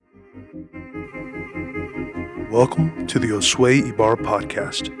Welcome to the Josue Ibarra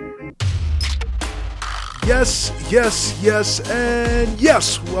podcast. Yes, and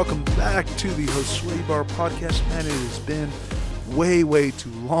yes. Welcome back to the Josue Ibarra podcast. Man, it has been way too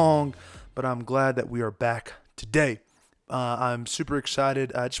long, but I'm glad that we are back today. I'm super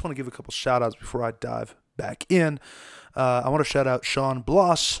excited. I just want to give a couple shout outs before I dive back in. I want to shout out Sean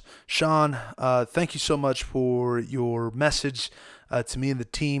Bloss. Sean, thank you so much for your message to me and the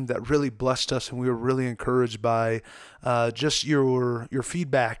team. That really blessed us, and we were really encouraged by just your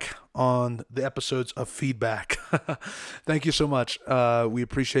feedback on the episodes of Feedback. Thank you so much. We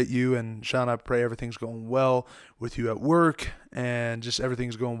appreciate you, and Sean, I pray everything's going well with you at work, and just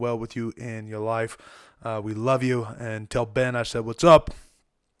everything's going well with you in your life. We love you, and tell Ben I said what's up.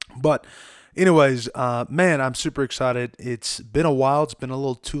 But anyways, man, I'm super excited. It's been a while. It's been a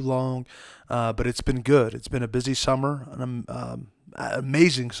little too long, but it's been good. It's been a busy summer, an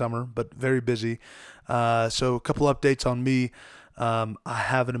amazing summer, but very busy. So a couple updates on me. I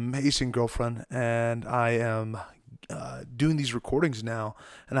have an amazing girlfriend, and I am doing these recordings now,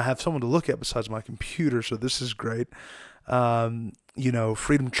 and I have someone to look at besides my computer, so this is great.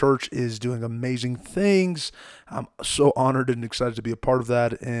 Freedom Church is doing amazing things. I'm so honored and excited to be a part of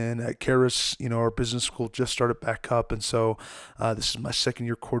that. And at Karis, our business school just started back up. And so this is my second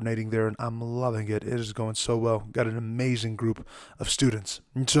year coordinating there, and I'm loving it. It is going so well. Got an amazing group of students.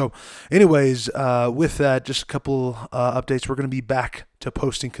 And so anyways, with that, just a couple updates. We're going to be back to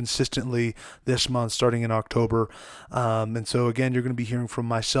posting consistently this month, starting in October. And so again, you're going to be hearing from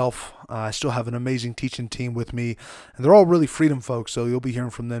myself. I still have an amazing teaching team with me, and they're all really Freedom folks, so you'll be hearing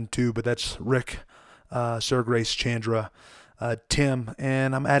from them too. But that's Rick, Sarah Grace, Chandra, Tim,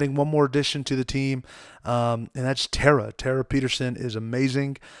 and I'm adding one more addition to the team, and that's Tara. Tara Peterson is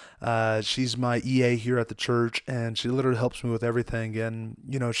amazing. She's my EA here at the church, and she literally helps me with everything. And,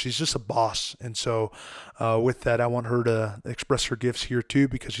 she's just a boss. And so with that, I want her to express her gifts here too,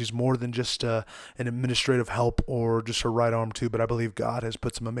 because she's more than just an administrative help or just her right arm too. But I believe God has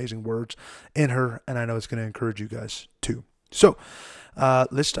put some amazing words in her, and I know it's going to encourage you guys too. So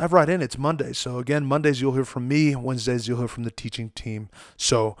let's dive right in. It's Monday. So again, Mondays you'll hear from me. Wednesdays you'll hear from the teaching team.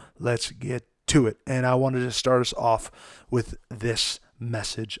 So let's get to it. And I wanted to start us off with this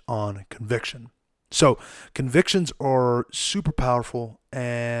message on conviction. So convictions are super powerful,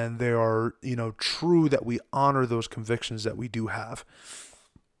 and they are, true that we honor those convictions that we do have.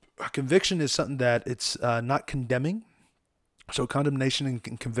 A conviction is something that it's not condemning. So condemnation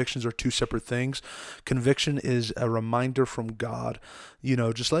and convictions are two separate things. Conviction is a reminder from God,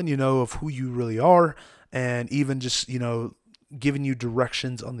 just letting you know of who you really are, and even just, giving you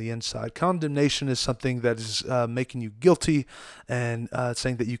directions on the inside. Condemnation is something that is making you guilty and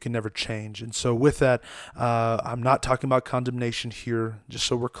saying that you can never change. And so with that, I'm not talking about condemnation here, just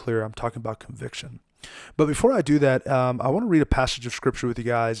so we're clear. I'm talking about conviction. But before I do that, I want to read a passage of scripture with you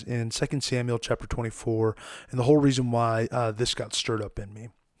guys in 2 Samuel chapter 24, and the whole reason why this got stirred up in me.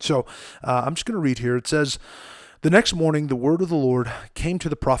 So I'm just going to read here. It says, "The next morning the word of the Lord came to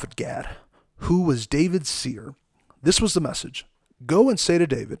the prophet Gad, who was David's seer. This was the message. Go and say to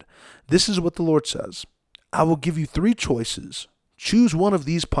David, this is what the Lord says. I will give you 3 choices. Choose one of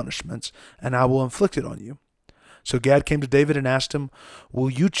these punishments, and I will inflict it on you." So Gad came to David and asked him, "Will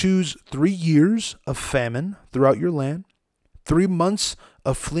you choose 3 years of famine throughout your land, 3 months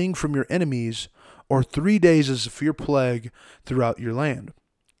of fleeing from your enemies, or 3 days of severe plague throughout your land?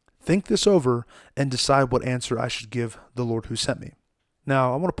 Think this over and decide what answer I should give the Lord who sent me."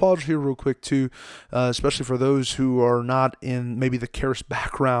 Now, I want to pause here real quick too, especially for those who are not in maybe the Karis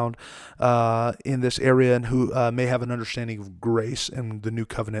background in this area, and who may have an understanding of grace and the new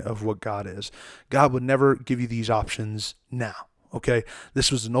covenant of what God is. God would never give you these options now. Okay,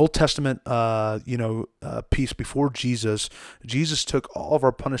 this was an Old Testament, piece before Jesus. Jesus took all of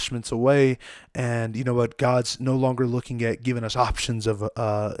our punishments away, and you know what? God's no longer looking at giving us options of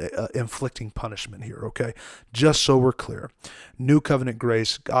inflicting punishment here. Okay, just so we're clear, new covenant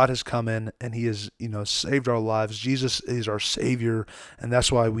grace. God has come in, and He has, saved our lives. Jesus is our Savior, and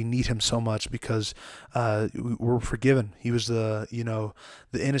that's why we need Him so much, because we're forgiven. He was the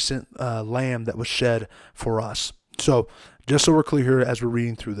innocent lamb that was shed for us. So just so we're clear here as we're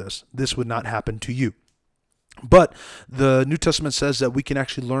reading through this would not happen to you. But the New Testament says that we can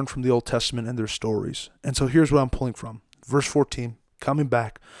actually learn from the Old Testament and their stories. And so here's what I'm pulling from. Verse 14, coming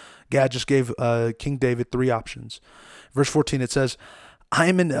back, Gad just gave King David 3 options. Verse 14, it says, "I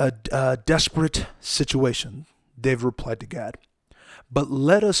am in a desperate situation," David replied to Gad. "But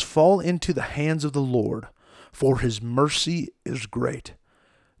let us fall into the hands of the Lord, for His mercy is great.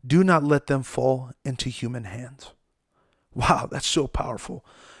 Do not let them fall into human hands." Wow, that's so powerful.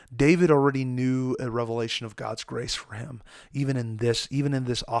 David already knew a revelation of God's grace for him, even in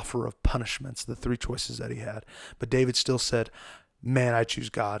this offer of punishments, the three choices that he had. But David still said, man, I choose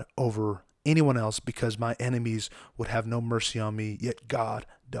God over anyone else because my enemies would have no mercy on me, yet God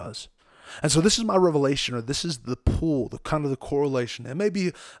does. And so this is my revelation, or this is the pull, the kind of the correlation. It may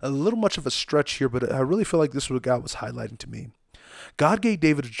be a little much of a stretch here, but I really feel like this is what God was highlighting to me. God gave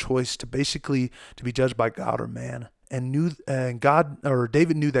David a choice to basically to be judged by God or man, David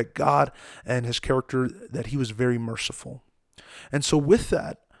knew that God and his character, that he was very merciful. And so with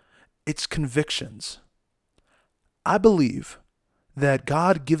that, it's convictions. I believe that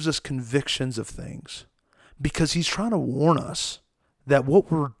God gives us convictions of things because he's trying to warn us that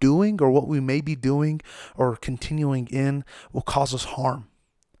what we're doing or what we may be doing or continuing in will cause us harm.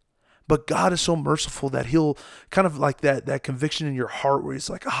 But God is so merciful that he'll kind of like that conviction in your heart where he's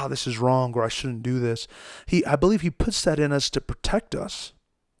like, this is wrong, or I shouldn't do this. I believe he puts that in us to protect us.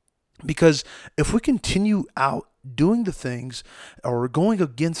 Because if we continue out doing the things or going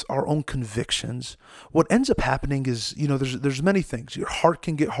against our own convictions, what ends up happening is, there's many things. Your heart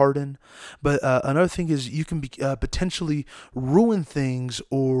can get hardened, but another thing is you can potentially ruin things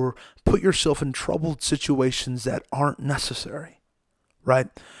or put yourself in troubled situations that aren't necessary, right?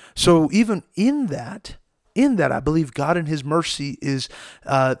 So even in that, I believe God in his mercy is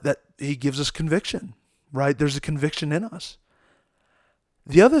that he gives us conviction, right? There's a conviction in us.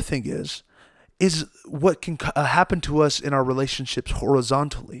 The other thing is what can happen to us in our relationships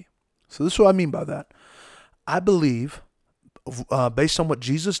horizontally. So this is what I mean by that. I believe, based on what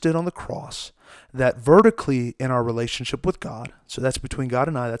Jesus did on the cross, that vertically in our relationship with God, so that's between God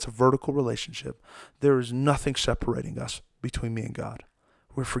and I, that's a vertical relationship. There is nothing separating us between me and God.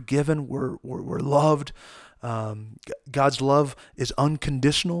 We're forgiven. We're loved. God's love is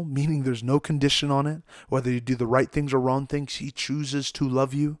unconditional, meaning there's no condition on it. Whether you do the right things or wrong things, he chooses to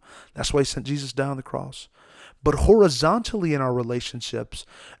love you. That's why he sent Jesus down on the cross. But horizontally in our relationships,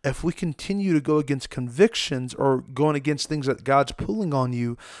 if we continue to go against convictions or going against things that God's pulling on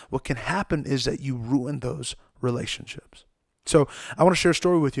you, what can happen is that you ruin those relationships. So I want to share a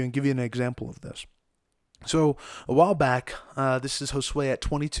story with you and give you an example of this. So a while back, this is Josue at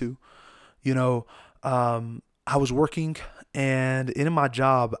 22, I was working, and in my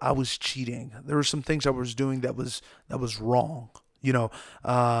job, I was cheating. There were some things I was doing that was wrong,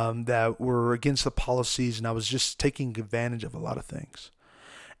 that were against the policies, and I was just taking advantage of a lot of things.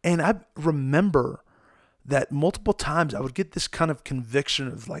 And I remember that multiple times I would get this kind of conviction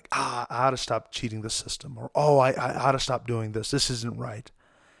of like, I ought to stop cheating the system, or, I ought to stop doing this. This isn't right.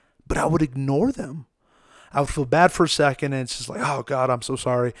 But I would ignore them. I would feel bad for a second, and it's just like, oh God, I'm so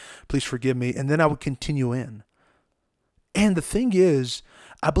sorry. Please forgive me. And then I would continue in. And the thing is,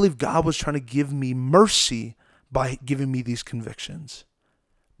 I believe God was trying to give me mercy by giving me these convictions.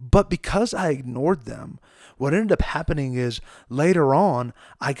 But because I ignored them, what ended up happening is later on,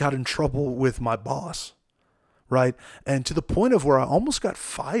 I got in trouble with my boss, right? And to the point of where I almost got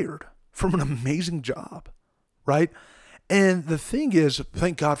fired from an amazing job, right? And the thing is,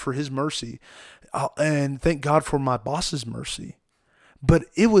 thank God for his mercy, and thank God for my boss's mercy. But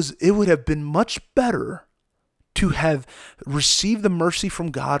it would have been much better to have received the mercy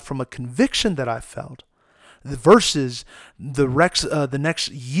from God from a conviction that I felt versus the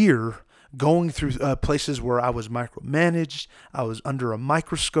next year going through places where I was micromanaged, I was under a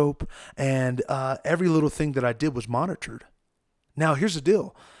microscope, and every little thing that I did was monitored. Now, here's the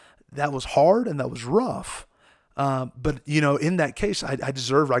deal. That was hard and that was rough. But in that case, I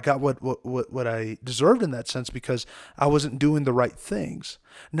got what I deserved in that sense because I wasn't doing the right things.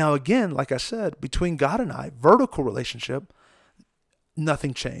 Now, again, like I said, between God and I, vertical relationship,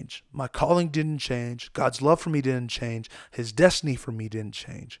 nothing changed. My calling didn't change. God's love for me didn't change. His destiny for me didn't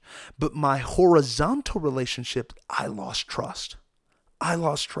change. But my horizontal relationship, I lost trust.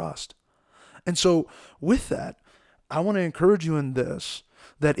 And so with that, I want to encourage you in this,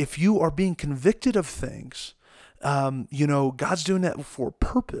 that if you are being convicted of things, God's doing that for a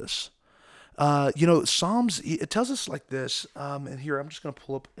purpose. Psalms, it tells us like this, and here I'm just going to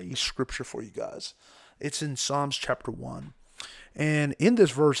pull up a scripture for you guys. It's in Psalms chapter 1. And in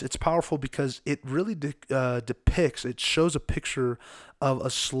this verse, it's powerful because it really it shows a picture of a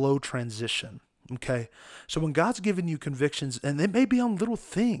slow transition. Okay. So when God's given you convictions, and it may be on little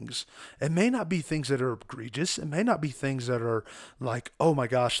things, it may not be things that are egregious. It may not be things that are like, oh my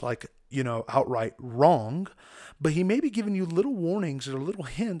gosh, like, outright wrong, but he may be giving you little warnings or little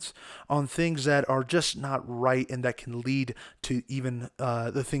hints on things that are just not right and that can lead to even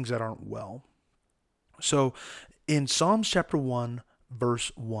the things that aren't well. So in Psalms chapter 1,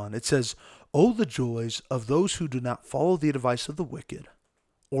 verse 1, it says, "Oh, the joys of those who do not follow the advice of the wicked,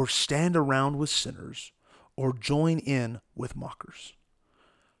 or stand around with sinners, or join in with mockers.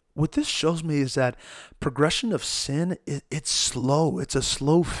 What this shows me is that progression of sin, it's slow. It's a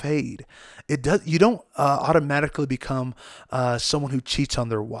slow fade. You don't automatically become someone who cheats on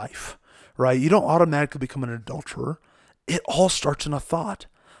their wife, right? You don't automatically become an adulterer. It all starts in a thought.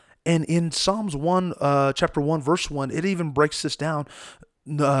 And in Psalms 1, chapter 1, verse 1, it even breaks this down.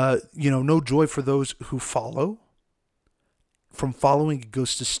 No joy for those who follow. From following, it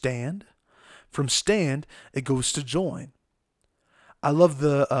goes to stand. From stand, it goes to join. I love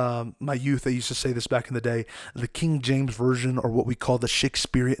my youth. They used to say this back in the day, the King James Version, or what we call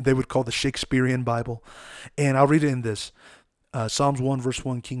they would call the Shakespearean Bible. And I'll read it in this. Psalms 1, verse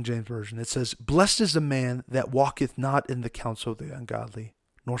 1, King James Version. It says, "Blessed is the man that walketh not in the counsel of the ungodly,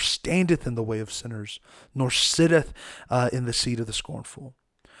 nor standeth in the way of sinners, nor sitteth in the seat of the scornful."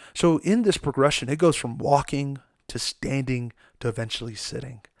 So in this progression, it goes from walking to standing to eventually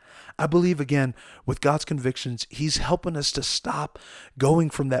sitting. I believe, again, with God's convictions, he's helping us to stop going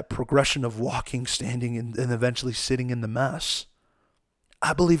from that progression of walking, standing, and eventually sitting in the mess.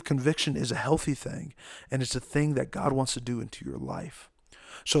 I believe conviction is a healthy thing, and it's a thing that God wants to do into your life.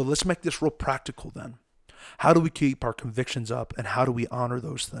 So let's make this real practical then. How do we keep our convictions up, and how do we honor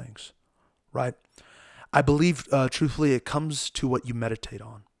those things, right? I believe, truthfully, it comes to what you meditate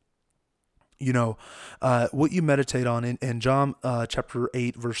on. What you meditate on in John chapter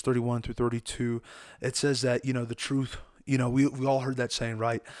 8, verse 31 through 32, it says that, the truth, we all heard that saying,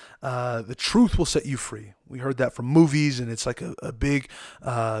 right? The truth will set you free. We heard that from movies, and it's like a big,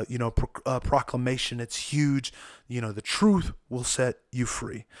 proclamation. It's huge. The truth will set you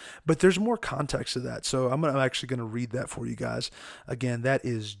free. But there's more context to that. So I'm actually going to read that for you guys. Again, that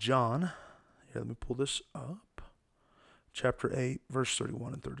is John. Here, let me pull this up. Chapter 8, verse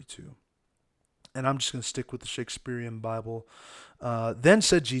 31 and 32. And I'm just going to stick with the Shakespearean Bible. Then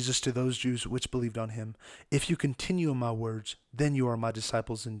said Jesus to those Jews which believed on him, "If you continue in my words, then you are my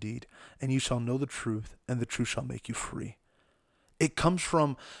disciples indeed, and you shall know the truth, and the truth shall make you free." It comes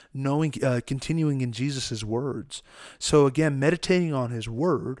from continuing in Jesus' words. So again, meditating on his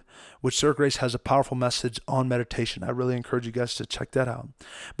word, which Sir Grace has a powerful message on meditation. I really encourage you guys to check that out.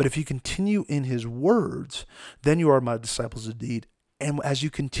 But if you continue in his words, then you are my disciples indeed. And as you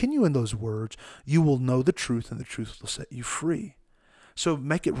continue in those words, you will know the truth, and the truth will set you free. So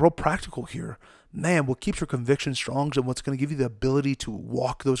make it real practical here. Man, what keeps your convictions strong and what's going to give you the ability to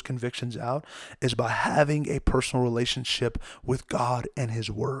walk those convictions out is by having a personal relationship with God and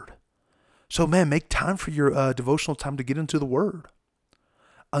his word. So man, make time for your devotional time to get into the word.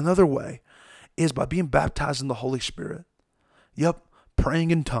 Another way is by being baptized in the Holy Spirit. Yep.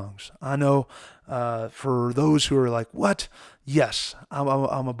 Praying in tongues. I know for those who are like, what? Yes,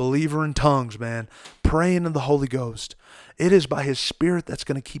 I'm a believer in tongues, man. Praying in the Holy Ghost. It is by his Spirit that's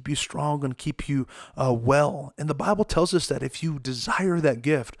going to keep you strong and keep you well. And the Bible tells us that if you desire that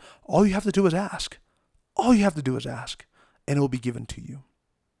gift, all you have to do is ask. All you have to do is ask, and it will be given to you.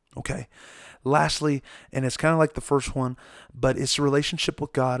 Okay. Lastly, and it's kind of like the first one, but it's a relationship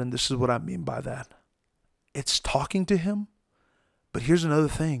with God, and this is what I mean by that. It's talking to him. But here's another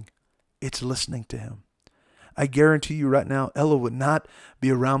thing. It's listening to him. I guarantee you right now, Ella would not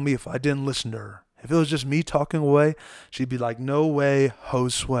be around me if I didn't listen to her. If it was just me talking away, she'd be like, "No way,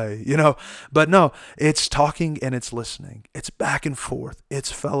 Josue," But no, it's talking and it's listening. It's back and forth.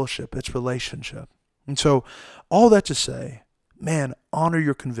 It's fellowship. It's relationship. And so all that to say, man, honor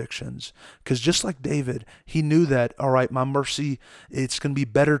your convictions. Because just like David, he knew that, all right, my mercy, it's going to be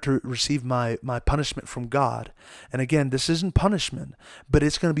better to receive my punishment from God. And again, this isn't punishment, but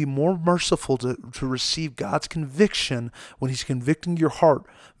it's going to be more merciful to receive God's conviction when he's convicting your heart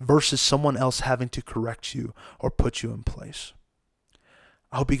versus someone else having to correct you or put you in place.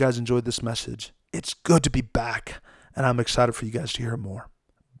 I hope you guys enjoyed this message. It's good to be back, and I'm excited for you guys to hear more.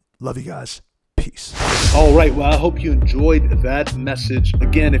 Love you guys. Peace. All right. Well, I hope you enjoyed that message.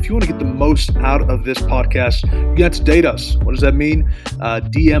 Again, if you want to get the most out of this podcast, you got to date us. What does that mean?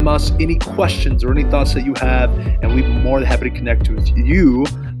 DM us any questions or any thoughts that you have, and we'd be more than happy to connect with you.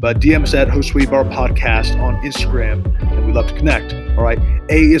 But DM us at Josue Bar Podcast on Instagram, and we'd love to connect. All right.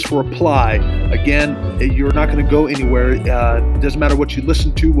 A is for apply. Again, you're not going to go anywhere. It doesn't matter what you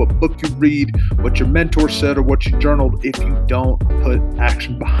listen to, what book you read, what your mentor said, or what you journaled if you don't put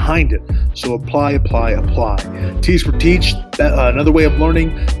action behind it. So apply. T is for teach. Another way of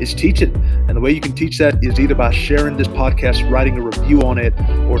learning is teach it. And the way you can teach that is either by sharing this podcast, writing a review on it,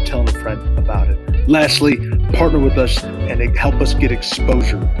 or telling a friend about it. Lastly, partner with us and help us get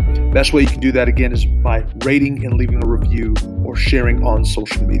exposure. Best way you can do that, again, is by rating and leaving a review or sharing on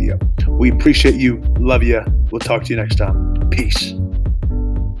social media. We appreciate you. Love you. We'll talk to you next time. Peace.